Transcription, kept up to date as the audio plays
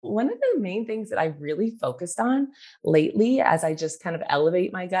one of the main things that I really focused on lately, as I just kind of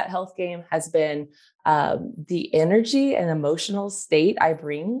elevate my gut health game, has been the energy and emotional state I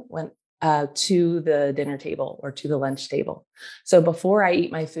bring when to the dinner table or to the lunch table. So before I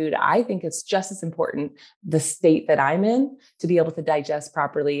eat my food, I think it's just as important the state that I'm in to be able to digest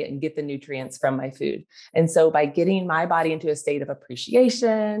properly and get the nutrients from my food. And so by getting my body into a state of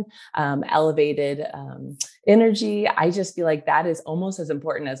appreciation, elevated energy, I just feel like that is almost as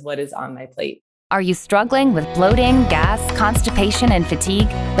important as what is on my plate. Are you struggling with bloating, gas, constipation, and fatigue,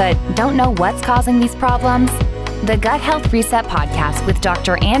 but don't know what's causing these problems? The Gut Health Reset podcast with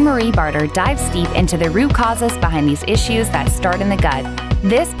Dr. Anne-Marie Barter dives deep into the root causes behind these issues that start in the gut.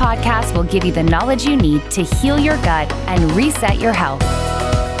 This podcast will give you the knowledge you need to heal your gut and reset your health.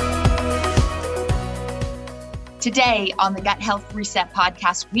 Today on the Gut Health Reset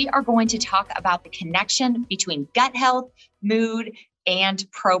podcast, we are going to talk about the connection between gut health, mood, and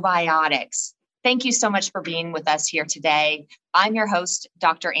probiotics. Thank you so much for being with us here today. I'm your host,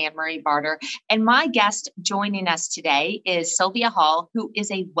 Dr. Anne-Marie Barter, and my guest joining us today is Sylvia Hall, who is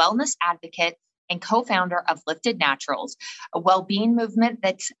a wellness advocate and co-founder of Lifted Naturals, a well-being movement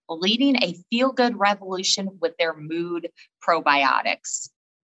that's leading a feel-good revolution with their mood probiotics.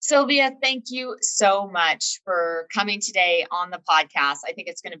 Sylvia, thank you so much for coming today on the podcast. I think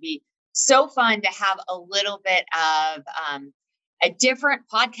it's going to be so fun to have a little bit of a different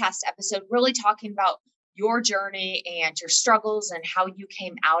podcast episode, really talking about your journey and your struggles and how you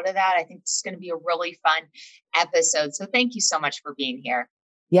came out of that. I think this is going to be a really fun episode. So thank you so much for being here.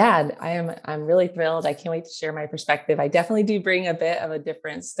 Yeah, I'm really thrilled. I can't wait to share my perspective. I definitely do bring a bit of a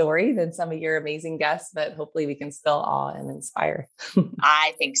different story than some of your amazing guests, but hopefully we can still awe and inspire.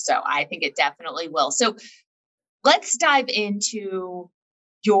 I think so. I think it definitely will. So let's dive into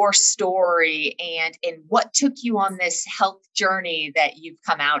your story and what took you on this health journey that you've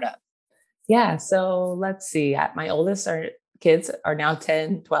come out of. Yeah. So let's see. My oldest kids are now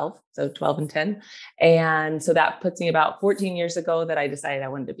 10, 12, so 12 and 10. And so that puts me about 14 years ago that I decided I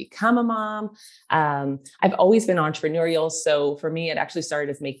wanted to become a mom. I've always been entrepreneurial. So for me, it actually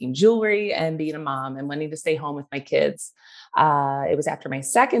started as making jewelry and being a mom and wanting to stay home with my kids. It was after my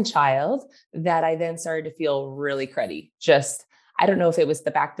second child that I then started to feel really cruddy. I don't know if it was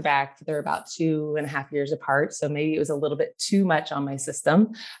the back-to-back. They're about 2.5 years apart. So maybe it was a little bit too much on my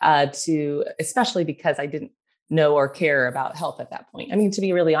system especially because I didn't know or care about health at that point. I mean, to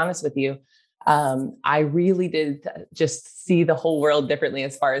be really honest with you, I really did just see the whole world differently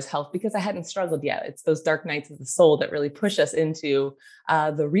as far as health because I hadn't struggled yet. It's those dark nights of the soul that really push us into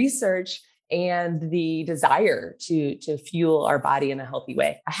the research and the desire to fuel our body in a healthy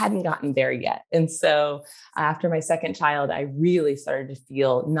way. I hadn't gotten there yet. And so after my second child, I really started to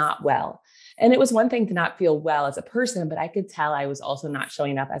feel not well. And it was one thing to not feel well as a person, but I could tell I was also not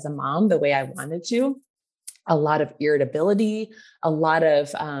showing up as a mom the way I wanted to. A lot of irritability, a lot of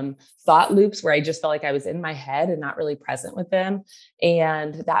thought loops where I just felt like I was in my head and not really present with them.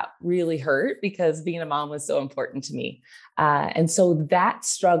 And that really hurt because being a mom was so important to me. And so that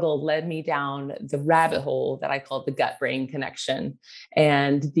struggle led me down the rabbit hole that I called the gut-brain connection.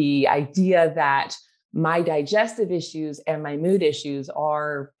 And the idea that my digestive issues and my mood issues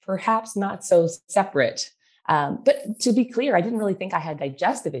are perhaps not so separate. But to be clear, I didn't really think I had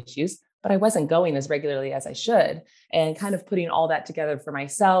digestive issues, but I wasn't going as regularly as I should, and kind of putting all that together for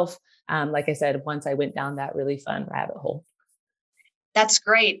myself. Like I said, once I went down that really fun rabbit hole. That's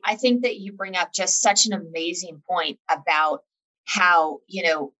great. I think that you bring up just such an amazing point about how,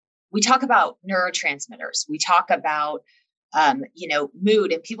 we talk about neurotransmitters, we talk about,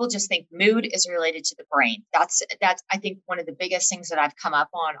 mood, and people just think mood is related to the brain. That's, I think one of the biggest things that I've come up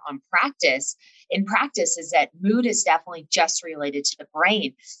on practice is that mood is definitely just related to the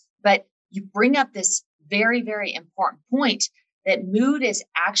brain. But you bring up this very, very important point that mood is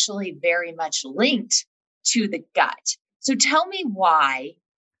actually very much linked to the gut. So tell me why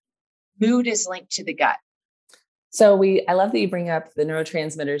mood is linked to the gut. So I love that you bring up the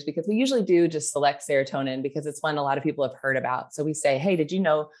neurotransmitters because we usually do just select serotonin because it's one a lot of people have heard about. So we say, hey, did you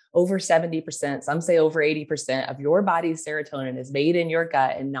know over 70%, some say over 80% of your body's serotonin is made in your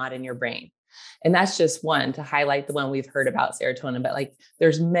gut and not in your brain. And that's just one to highlight the one we've heard about, serotonin, but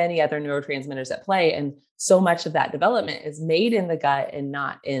there's many other neurotransmitters at play. And so much of that development is made in the gut and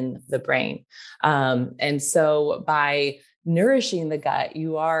not in the brain. And so by nourishing the gut,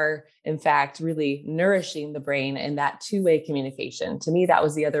 you are in fact really nourishing the brain and that two-way communication. To me, that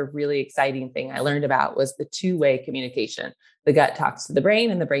was the other really exciting thing I learned about was the two-way communication. The gut talks to the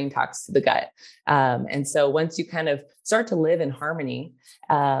brain and the brain talks to the gut. And so once you kind of start to live in harmony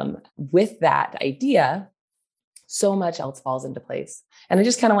with that idea, so much else falls into place. And I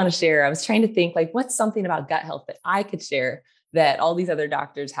just kind of want to share, I was trying to think like, what's something about gut health that I could share that all these other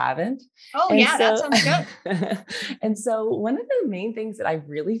doctors haven't. Oh, And yeah, that so, sounds good. and so one of the main things that I've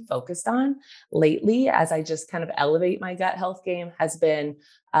really focused on lately, as I just kind of elevate my gut health game, has been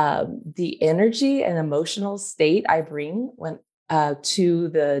the energy and emotional state I bring when to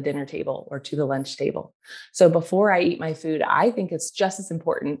the dinner table or to the lunch table. So before I eat my food, I think it's just as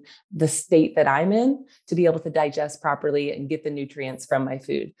important the state that I'm in to be able to digest properly and get the nutrients from my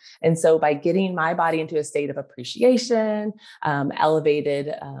food. And so by getting my body into a state of appreciation,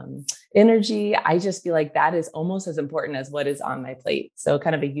 elevated energy, I just feel like that is almost as important as what is on my plate. So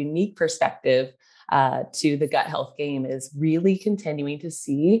kind of a unique perspective to the gut health game is really continuing to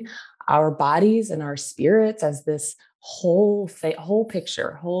see our bodies and our spirits as this whole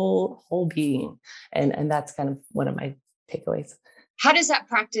picture, whole being. And that's kind of one of my takeaways. How does that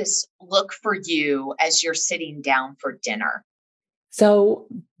practice look for you as you're sitting down for dinner? So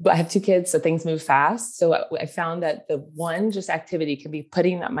I have 2 kids, so things move fast. So I found that the one just activity can be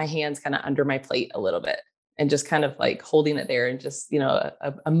putting my hands kind of under my plate a little bit and just kind of like holding it there and just,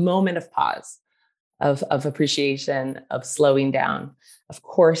 a moment of pause. Of appreciation, of slowing down. Of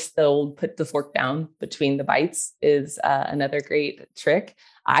course, they'll put the fork down between the bites is another great trick.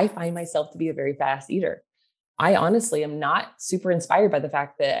 I find myself to be a very fast eater. I honestly am not super inspired by the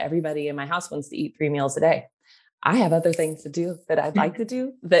fact that everybody in my house wants to eat 3 meals a day. I have other things to do that I'd like to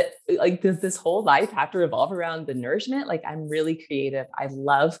do that like does this whole life have to revolve around the nourishment? Like I'm really creative. I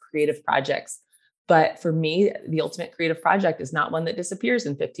love creative projects. But for me, the ultimate creative project is not one that disappears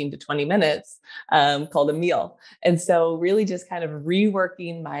in 15 to 20 minutes called a meal. And so really just kind of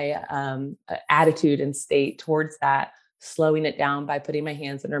reworking my attitude and state towards that, slowing it down by putting my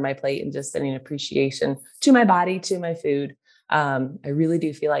hands under my plate and just sending appreciation to my body, to my food. I really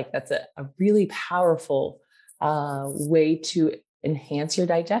do feel like that's a really powerful way to enhance your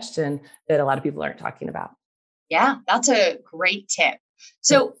digestion that a lot of people aren't talking about. Yeah, that's a great tip.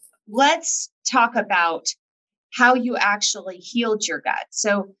 So let's talk about how you actually healed your gut.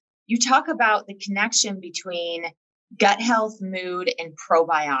 So you talk about the connection between gut health, mood, and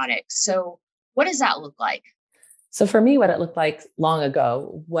probiotics. So what does that look like? So for me, what it looked like long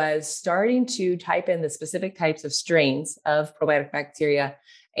ago was starting to type in the specific types of strains of probiotic bacteria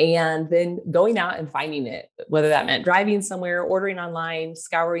and then going out and finding it, whether that meant driving somewhere, ordering online,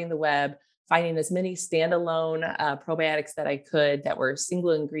 scouring the web, finding as many standalone probiotics that I could that were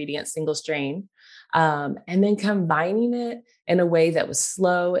single ingredient, single strain, and then combining it in a way that was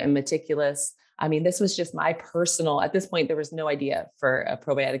slow and meticulous. I mean, this was just my personal, at this point, there was no idea for a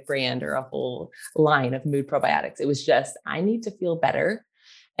probiotic brand or a whole line of mood probiotics. It was just, I need to feel better.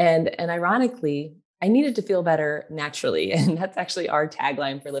 And ironically, I needed to feel better naturally. And that's actually our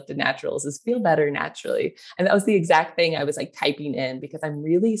tagline for Lifted Naturals is feel better naturally. And that was the exact thing I was like typing in because I'm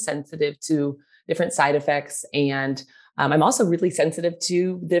really sensitive to different side effects. And I'm also really sensitive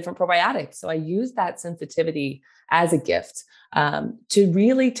to different probiotics. So I use that sensitivity as a gift to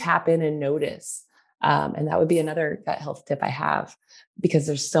really tap in and notice. And that would be another gut health tip I have because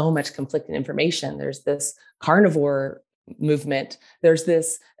there's so much conflicting information. There's this carnivore movement. There's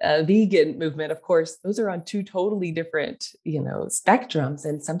this vegan movement. Of course, those are on 2 totally different, spectrums.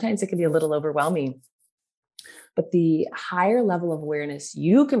 And sometimes it can be a little overwhelming. But the higher level of awareness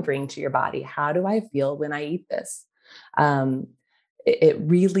you can bring to your body, how do I feel when I eat this? It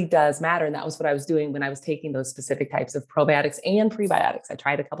really does matter. And that was what I was doing when I was taking those specific types of probiotics and prebiotics. I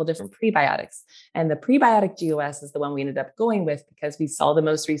tried a couple different prebiotics, and the prebiotic GOS is the one we ended up going with because we saw the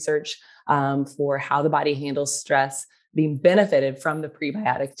most research for how the body handles stress being benefited from the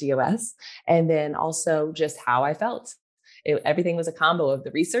prebiotic GOS. And then also just how I felt. Everything was a combo of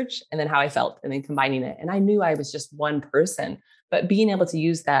the research and then how I felt and then combining it. And I knew I was just one person, but being able to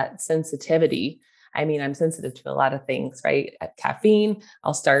use that sensitivity. I mean, I'm sensitive to a lot of things, right? At caffeine,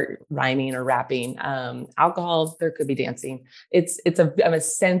 I'll start rhyming or rapping. Alcohol, there could be dancing. I'm a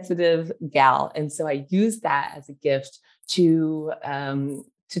sensitive gal. And so I use that as a gift to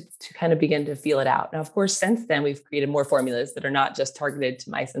kind of begin to feel it out. Now, of course, since then, we've created more formulas that are not just targeted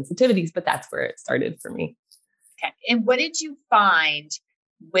to my sensitivities, but that's where it started for me. Okay. And what did you find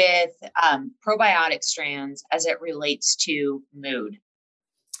with probiotic strands as it relates to mood?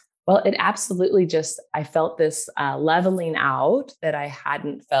 Well, it absolutely I felt this leveling out that I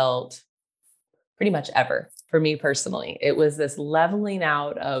hadn't felt pretty much ever for me personally. It was this leveling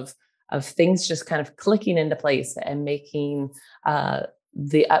out of things just kind of clicking into place and making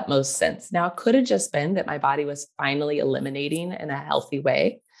the utmost sense. Now, it could have just been that my body was finally eliminating in a healthy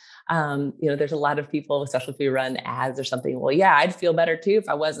way. There's a lot of people, especially if we run ads or something. Well, yeah, I'd feel better too if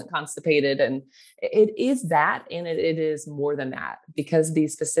I wasn't constipated. And it is that, and it is more than that, because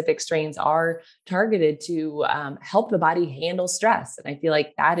these specific strains are targeted to help the body handle stress. And I feel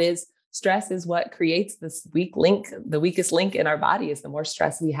like stress is what creates this weak link. The weakest link in our body is the more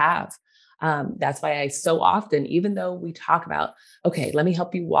stress we have. That's why I so often, even though we talk about, okay, let me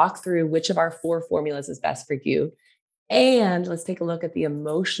help you walk through which of our 4 formulas is best for you. And let's take a look at the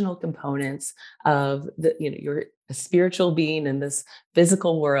emotional components of you're a spiritual being in this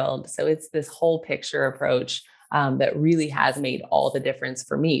physical world. So it's this whole picture approach that really has made all the difference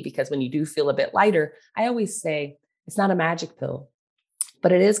for me, because when you do feel a bit lighter, I always say it's not a magic pill,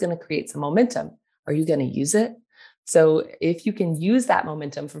 but it is going to create some momentum. Are you going to use it? So if you can use that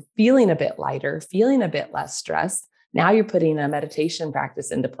momentum for feeling a bit lighter, feeling a bit less stressed, now you're putting a meditation practice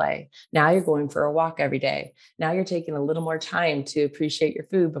into play. Now you're going for a walk every day. Now you're taking a little more time to appreciate your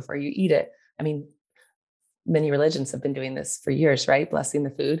food before you eat it. I mean, many religions have been doing this for years, right? Blessing the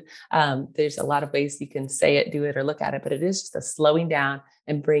food. There's a lot of ways you can say it, do it, or look at it, but it is just a slowing down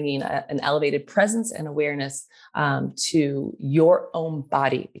and bringing an elevated presence and awareness to your own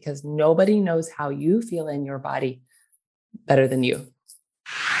body, because nobody knows how you feel in your body better than you.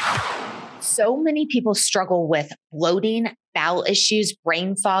 So many people struggle with bloating, bowel issues,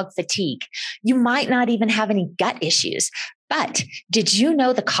 brain fog, fatigue. You might not even have any gut issues, but did you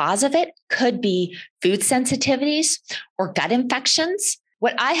know the cause of it could be food sensitivities or gut infections?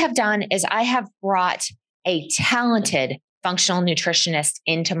 What I have done is I have brought a talented functional nutritionist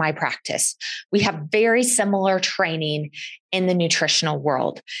into my practice. We have very similar training in the nutritional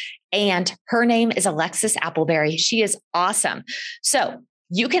world. And her name is Alexis Appleberry. She is awesome. So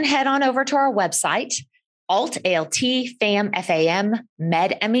you can head on over to our website, ALT-FAM,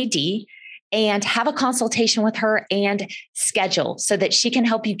 Med, M-E-D, and have a consultation with her and schedule so that she can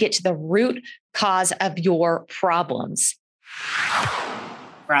help you get to the root cause of your problems.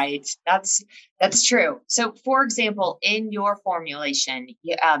 Right. That's true. So for example, in your formulation,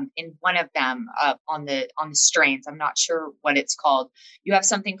 in one of them on the strains, I'm not sure what it's called, you have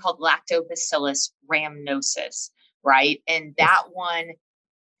something called Lactobacillus rhamnosus, right? And that one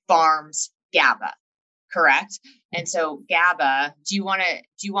farms GABA, correct? And so GABA, do you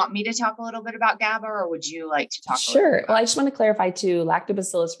want me to talk a little bit about GABA, or would you like to talk? Sure. Well, I just want to clarify too,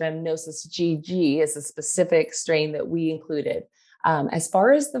 Lactobacillus rhamnosus GG is a specific strain that we included. As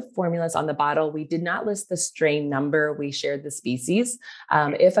far as the formulas on the bottle, we did not list the strain number. We shared the species.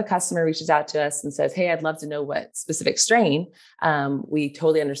 If a customer reaches out to us and says, hey, I'd love to know what specific strain, we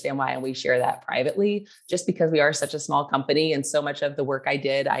totally understand why. And we share that privately, just because we are such a small company. And so much of the work I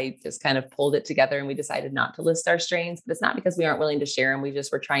did, I just kind of pulled it together and we decided not to list our strains. But it's not because we aren't willing to share them. We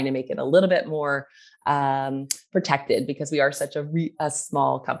just were trying to make it a little bit more protected, because we are such a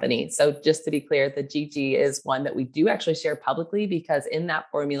small company. So just to be clear, the GG is one that we do actually share publicly, because in that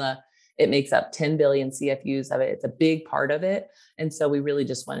formula, it makes up 10 billion CFUs of it. It's a big part of it. And so we really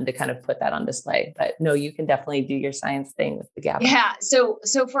just wanted to kind of put that on display. But no, you can definitely do your science thing with the GABA. Yeah. So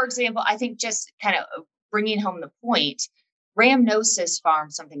for example, I think just kind of bringing home the point, rhamnosus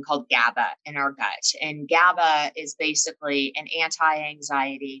farms something called GABA in our gut. And GABA is basically an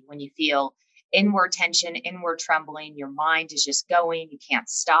anti-anxiety. When you feel inward tension, inward trembling, your mind is just going, you can't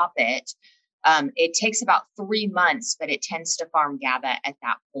stop it. It takes about 3 months, but it tends to farm GABA at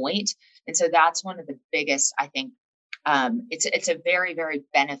that point. And so that's one of the biggest, I think, it's a very, very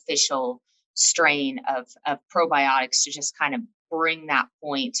beneficial strain of probiotics to just kind of bring that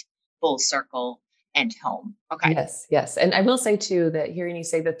point full circle and home. Okay. Yes. And I will say too, that hearing you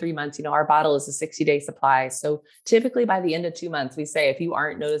say the 3 months, our bottle is a 60-day supply. So typically by the end of 2 months, we say, if you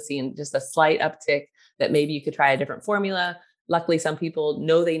aren't noticing just a slight uptick, that maybe you could try a different formula. Luckily, some people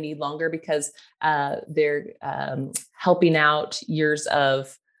know they need longer because they're helping out years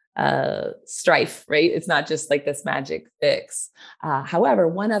of strife, right? It's not just like this magic fix. However,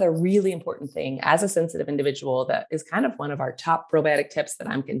 one other really important thing as a sensitive individual that is kind of one of our top probiotic tips that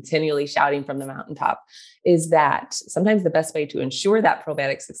I'm continually shouting from the mountaintop is that sometimes the best way to ensure that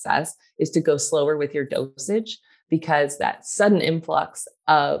probiotic success is to go slower with your dosage, because that sudden influx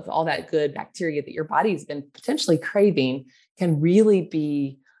of all that good bacteria that your body's been potentially craving can really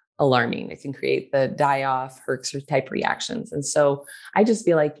be alarming. It can create the die-off Herxer type reactions. And so I just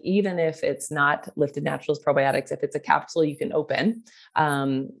feel like even if it's not Lifted Naturals probiotics, if it's a capsule you can open,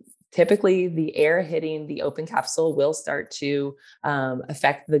 typically the air hitting the open capsule will start to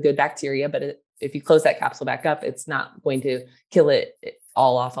affect the good bacteria. But if you close that capsule back up, it's not going to kill it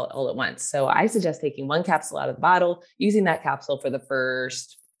all off all at once. So I suggest taking one capsule out of the bottle, using that capsule for the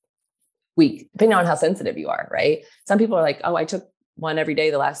first week, depending on how sensitive you are, right? Some people are like, oh, I took one every day.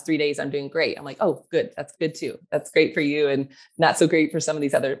 The last 3 days, I'm doing great. I'm like, oh, good. That's good too. That's great for you. And not so great for some of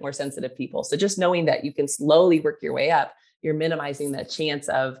these other more sensitive people. So just knowing that you can slowly work your way up, you're minimizing the chance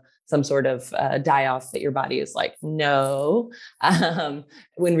of some sort of die off that your body is like, no,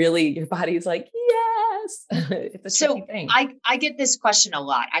 when really your body is like, yes. It's a tricky thing. I get this question a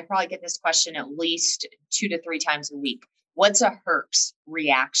lot. I probably get this question at least 2 to 3 times a week. What's a herpes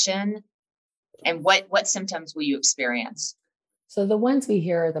reaction? And what symptoms will you experience? So the ones we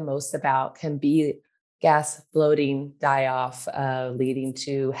hear the most about can be gas, bloating, die off, leading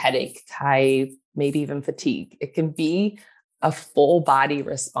to headache type, maybe even fatigue. It can be a full body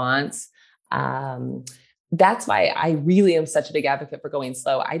response. That's why I really am such a big advocate for going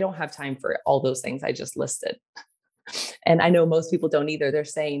slow. I don't have time for all those things I just listed. And I know most people don't either. They're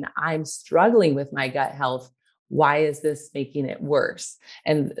saying, I'm struggling with my gut health. Why is this making it worse?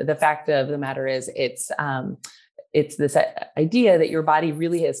 And the fact of the matter is it's this idea that your body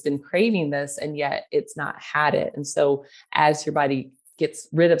really has been craving this and yet it's not had it. And so as your body gets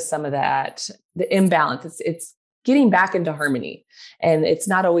rid of some of that, the imbalance, it's getting back into harmony. And it's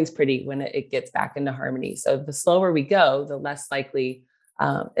not always pretty when it gets back into harmony. So the slower we go, the less likely,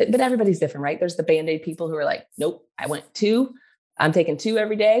 but everybody's different, right? There's the Band-Aid people who are like, nope, I went 2. I'm taking 2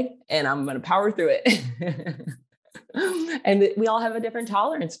 every day and I'm going to power through it. And we all have a different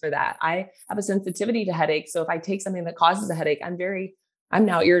tolerance for that. I have a sensitivity to headaches. So if I take something that causes a headache, I'm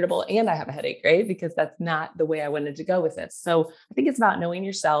now irritable and I have a headache, right? Because that's not the way I wanted to go with this. So I think it's about knowing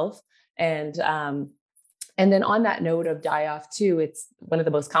yourself. And then on that note of die off too, it's one of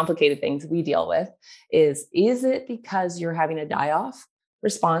the most complicated things we deal with is it because you're having a die off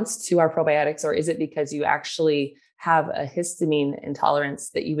response to our probiotics, or is it because you actually have a histamine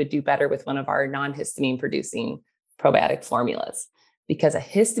intolerance that you would do better with one of our non-histamine producing probiotic formulas? Because a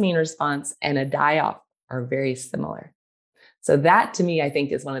histamine response and a die off are very similar. So that to me, I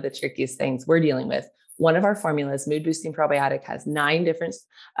think is one of the trickiest things we're dealing with. One of our formulas, Mood Boosting Probiotic, has 9 different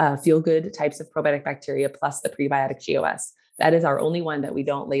feel-good types of probiotic bacteria plus the prebiotic GOS. That is our only one that we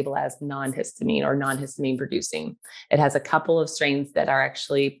don't label as non-histamine or non-histamine producing. It has a couple of strains that are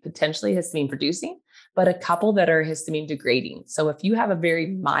actually potentially histamine producing, but a couple that are histamine degrading. So if you have a very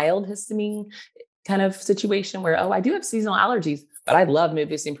mild histamine kind of situation where, I do have seasonal allergies, but I love Mood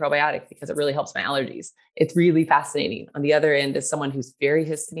Boosting Probiotic because it really helps my allergies. It's really fascinating. On the other end is someone who's very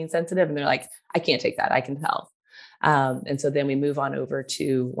histamine sensitive and they're like, I can't take that. I can tell. And so then we move on over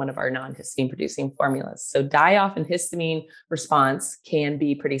to one of our non-histamine producing formulas. So die off and histamine response can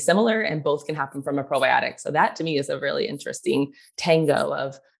be pretty similar and both can happen from a probiotic. So that to me is a really interesting tango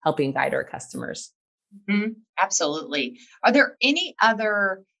of helping guide our customers. Mm-hmm. Absolutely. Are there any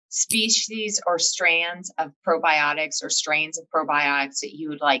other species or strands of probiotics or strains of probiotics that you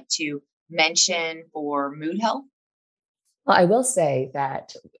would like to mention for mood health? Well, I will say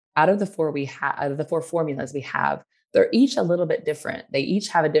that out of the 4 formulas we have, they're each a little bit different. They each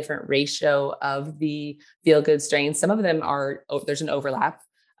have a different ratio of the feel-good strains. Some of them there's an overlap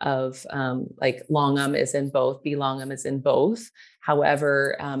of like longum is in both, B longum is in both.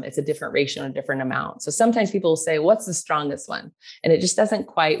 However, it's a different ratio and a different amount. So sometimes people will say, what's the strongest one? And it just doesn't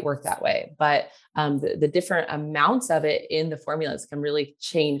quite work that way. But the different amounts of it in the formulas can really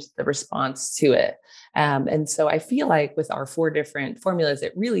change the response to it. And so I feel like with our 4 different formulas,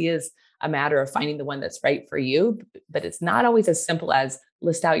 it really is a matter of finding the one that's right for you, but it's not always as simple as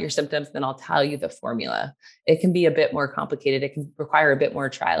list out your symptoms, then I'll tell you the formula. It can be a bit more complicated. It can require a bit more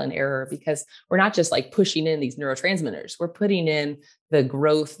trial and error because we're not just like pushing in these neurotransmitters. We're putting in the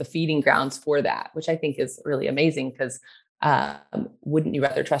growth, the feeding grounds for that, which I think is really amazing because wouldn't you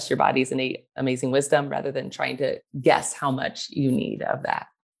rather trust your body's innate amazing wisdom rather than trying to guess how much you need of that?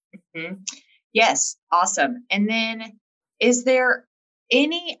 Mm-hmm. Yes. Awesome. And then is there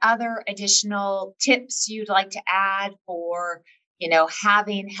any other additional tips you'd like to add for,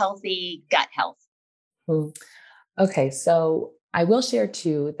 having healthy gut health? Okay. So I will share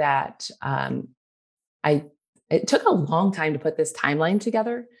too that it took a long time to put this timeline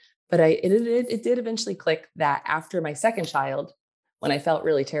together, but it did eventually click that after my second child, when I felt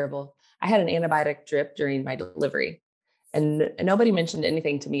really terrible, I had an antibiotic drip during my delivery. And nobody mentioned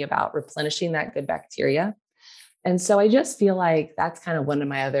anything to me about replenishing that good bacteria. And so I just feel like that's kind of one of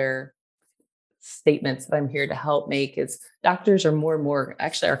my other statements that I'm here to help make is doctors are more and more,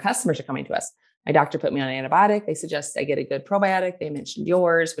 actually our customers are coming to us. My doctor put me on an antibiotic. They suggest I get a good probiotic. They mentioned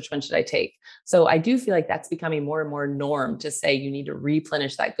yours. Which one should I take? So I do feel like that's becoming more and more norm to say you need to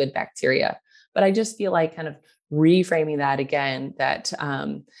replenish that good bacteria. But I just feel like kind of reframing that again, that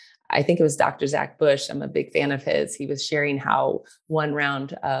I think it was Dr. Zach Bush. I'm a big fan of his. He was sharing how one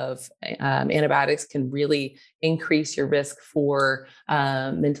round of antibiotics can really increase your risk for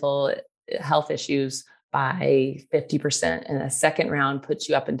mental health issues by 50%. And a second round puts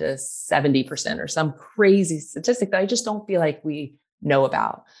you up into 70% or some crazy statistic that I just don't feel like we know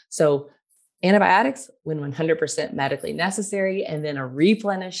about. So antibiotics, when 100% medically necessary, and then a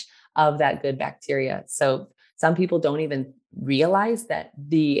replenish of that good bacteria. So some people don't even realize that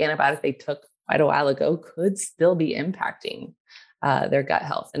the antibiotic they took quite a while ago could still be impacting their gut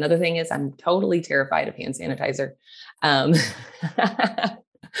health. Another thing is I'm totally terrified of hand sanitizer.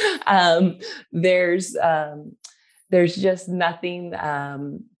 There's just nothing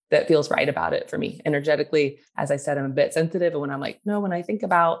that feels right about it for me. Energetically, as I said, I'm a bit sensitive. And when I'm like, no, when I think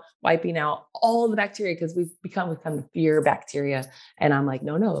about wiping out all the bacteria, because we've come to fear bacteria. And I'm like,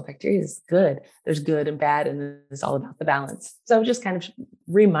 no, bacteria is good. There's good and bad. And it's all about the balance. So just kind of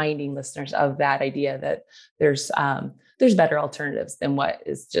reminding listeners of that idea that there's better alternatives than what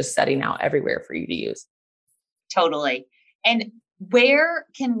is just setting out everywhere for you to use. Totally. And where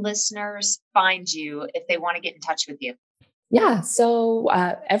can listeners find you if they want to get in touch with you? Yeah. So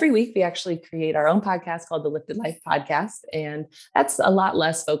every week we actually create our own podcast called the Lifted Life Podcast. And that's a lot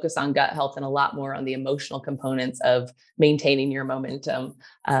less focused on gut health and a lot more on the emotional components of maintaining your momentum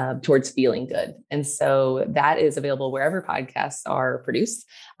towards feeling good. And so that is available wherever podcasts are produced.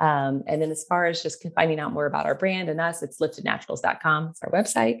 And then as far as just finding out more about our brand and us, it's liftednaturals.com. It's our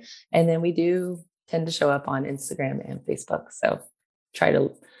website. And then we do tend to show up on Instagram and Facebook. So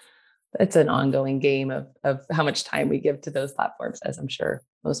it's an ongoing game of how much time we give to those platforms, as I'm sure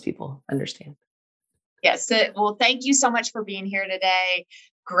most people understand. Yes. Well, thank you so much for being here today.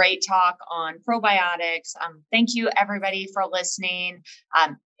 Great talk on probiotics. Thank you everybody for listening.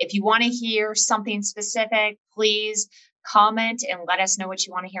 If you want to hear something specific, please comment and let us know what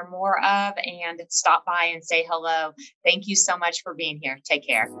you want to hear more of, and stop by and say hello. Thank you so much for being here. Take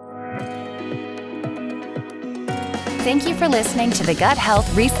care. Thank you for listening to the Gut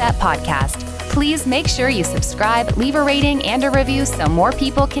Health Reset Podcast. Please make sure you subscribe, leave a rating and a review so more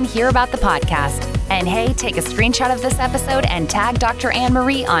people can hear about the podcast. And hey, take a screenshot of this episode and tag Dr. Anne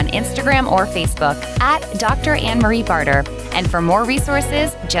Marie on Instagram or Facebook at Dr. Anne Marie Barter. And for more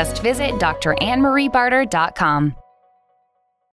resources, just visit drannmariebarter.com.